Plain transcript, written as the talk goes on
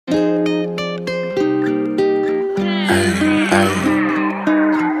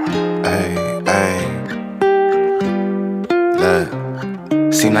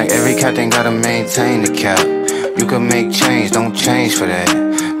every captain gotta maintain the cap. You can make change, don't change for that.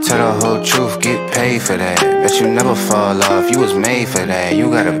 Tell the whole truth, get paid for that. Bet you never fall off, you was made for that.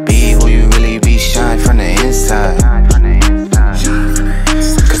 You gotta be who you really be, shine from the inside.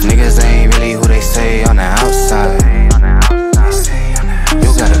 Cause niggas ain't really who they say on the outside.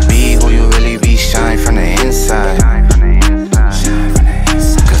 You gotta be who you really be, shine from the inside.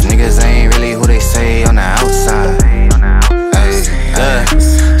 Cause niggas ain't really who they say on the outside.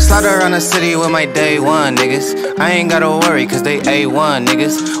 Slide around the city with my day one niggas. I ain't gotta worry cause they A1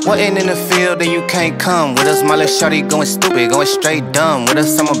 niggas. Wasn't in the field then you can't come with us. My little shawty going stupid, going straight dumb with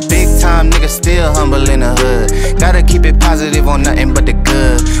us. I'm a big time nigga, still humble in the hood. Gotta keep it positive on nothing but the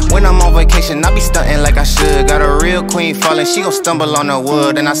good. When I'm on vacation, I be stunting like I should. Got a real queen falling, she gon' stumble on the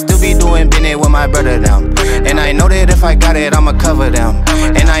wood. And I still be doing business with my brother them. And I know that if I got it, I'ma cover them.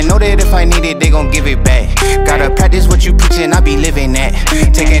 And I know that if I need it, they gon' give it back. Gotta practice what you preachin', I be living that.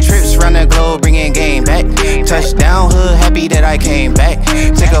 Taking trips round the globe, bringing game back. Touchdown hood, happy that I came back.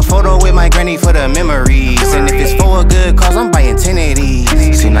 Take a photo with my granny for the memories. And if it's for a good cause, I'm buying 10 of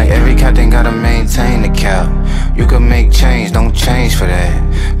these. Seem like every captain gotta maintain the cap. You can make change, don't change for that.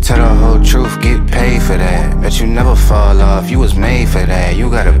 Tell the whole truth, get paid for that. Bet you never fall off, you was made for that. You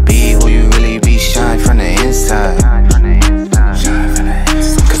gotta be who you really be, shine from the inside.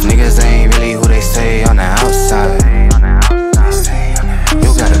 Cause niggas ain't really who they say on the outside.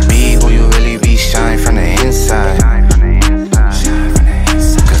 You gotta be who you really be, shine from the inside.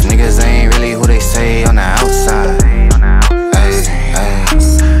 Cause niggas ain't really who they say on the outside.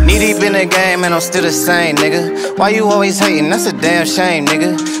 Knee deep in the game and I'm still the same, nigga. Why you always hating? That's a damn shame,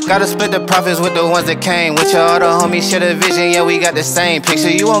 nigga. Gotta split the profits with the ones that came with you. All the homies share the vision, yeah, we got the same picture.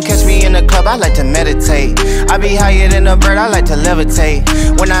 You won't catch me in the club, I like to meditate. I be higher than a bird, I like to levitate.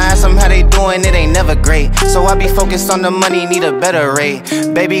 When I ask them how they doing, it ain't never great. So I be focused on the money, need a better rate.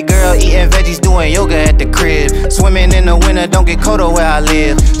 Baby girl eating veggies, doing yoga at the crib. Swimming in the winter, don't get colder where I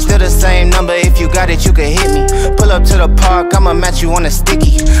live. Still the same number, if you got it, you can hit me. Pull up to the park, I'ma match you on a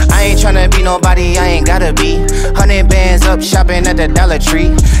sticky. I ain't tryna be nobody, I ain't gotta be. 100 bands up, shopping at the Dollar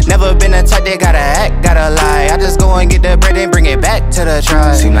Tree. Never been a type that gotta act, gotta lie. I just go and get the bread and bring it back to the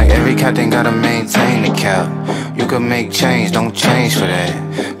tribe. Seem like every captain gotta maintain the cap. You can make change, don't change for that.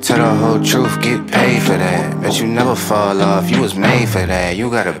 Tell the whole truth, get paid for that. Bet you never fall off, you was made for that. You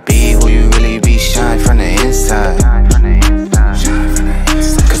gotta be who you really be, shine from the inside.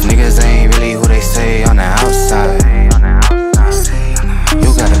 Cause niggas ain't really who they say on the outside.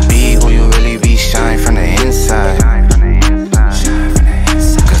 You gotta be who you really be, shine from the inside.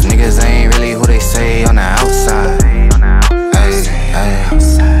 Cause niggas ain't really who they say on the outside.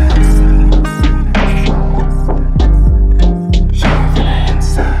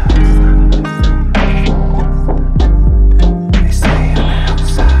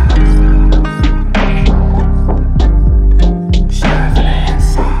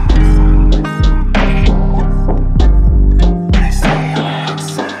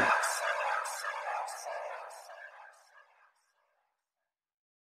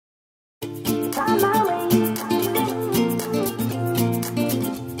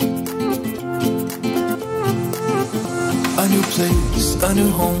 A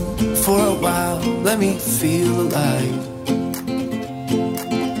new home for a while, let me feel alive.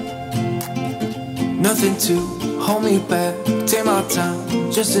 Nothing to hold me back, take my time,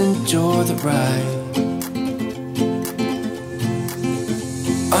 just enjoy the ride.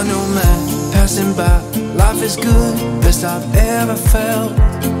 A new man passing by, life is good, best I've ever felt.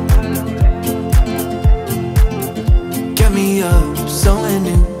 Get me up, somewhere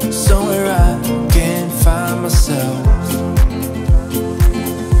new, somewhere I can find myself.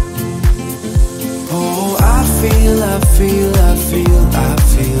 Oh, I feel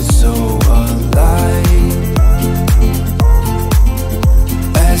so alive.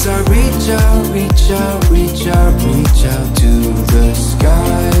 As I reach out to the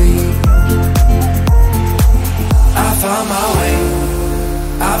sky. I found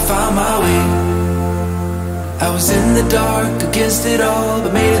my way. I was in the dark against it all,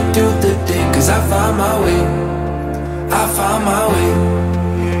 but made it through the day. Cause I found my way.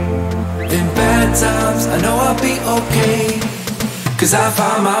 In bad times, I know I'll be okay. Cause I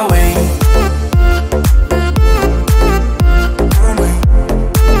found my way.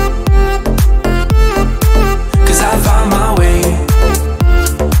 Cause I found my way.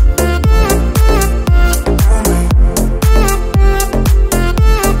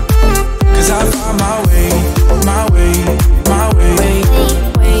 Cause I found my way. My way. My way.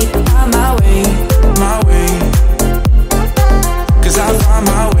 Found my way. My way. 'Cause I found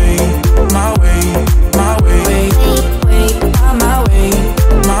my way, my way, my way, my way, my way,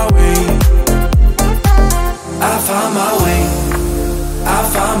 my way.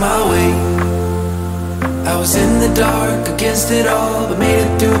 was in the dark against it all, but made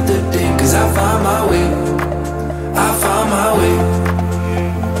it through the day. Cause I found my way, I found my way.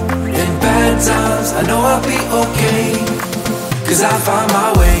 In bad times, I know I'll be okay. Cause I found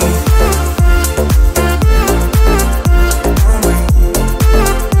my way.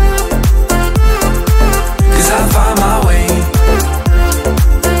 Cause I found my way.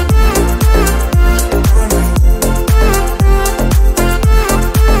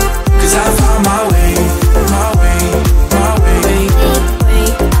 Cause I found my way, my way, my way.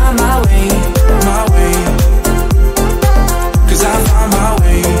 Find my way, my way. Cause I found my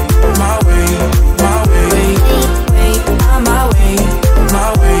way, my way, my way. Find my way, my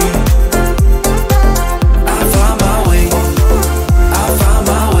way. I found my way, I found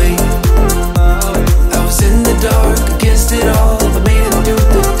my way. I was in the dark against it all, but made it through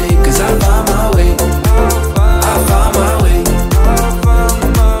the day. Cause I found my way, I found my way.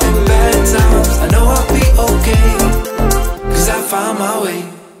 In bad times, I know I'll be okay. Cause I found my way.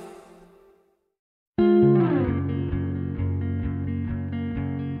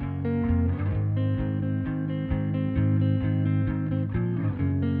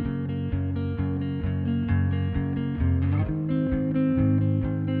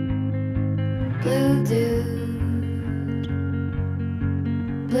 Blue dude,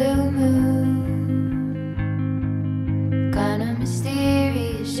 blue moon, kinda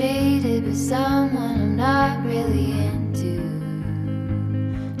mysterious, shaded with someone I'm not really into.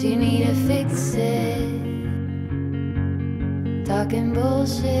 Do you need to fix it? Talking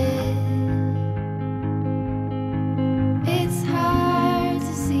bullshit. It's hard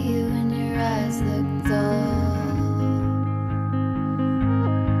to see you when your eyes look dull.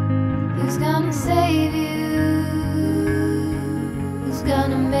 Who's gonna save you? Who's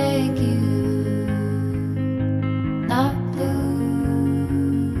gonna make you not blue?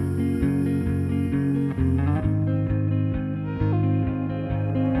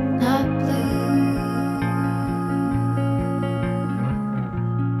 Not blue.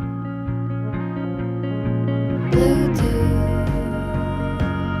 Blue dude,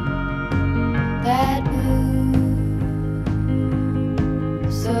 bad mood.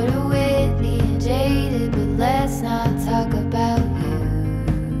 Sorta witty and jaded, but let's not talk about you.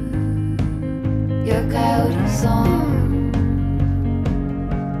 Your coyote song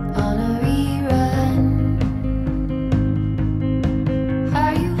on a rerun.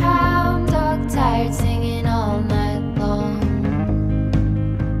 Are you hound dog tired, singing all night long?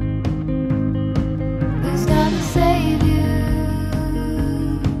 Who's gonna save you?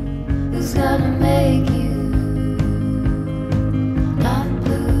 Who's gonna make you not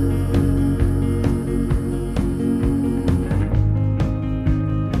blue?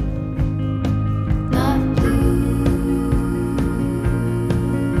 Not blue.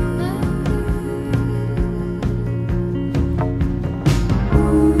 Not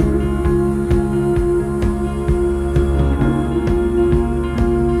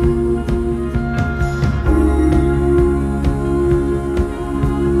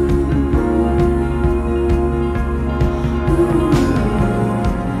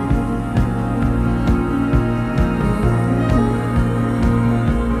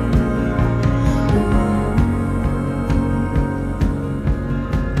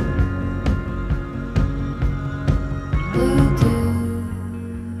blue dude,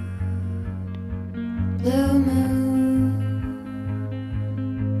 blue moon.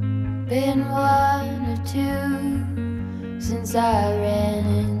 Been one or two since I ran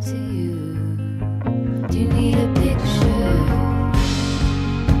into you. Do you need a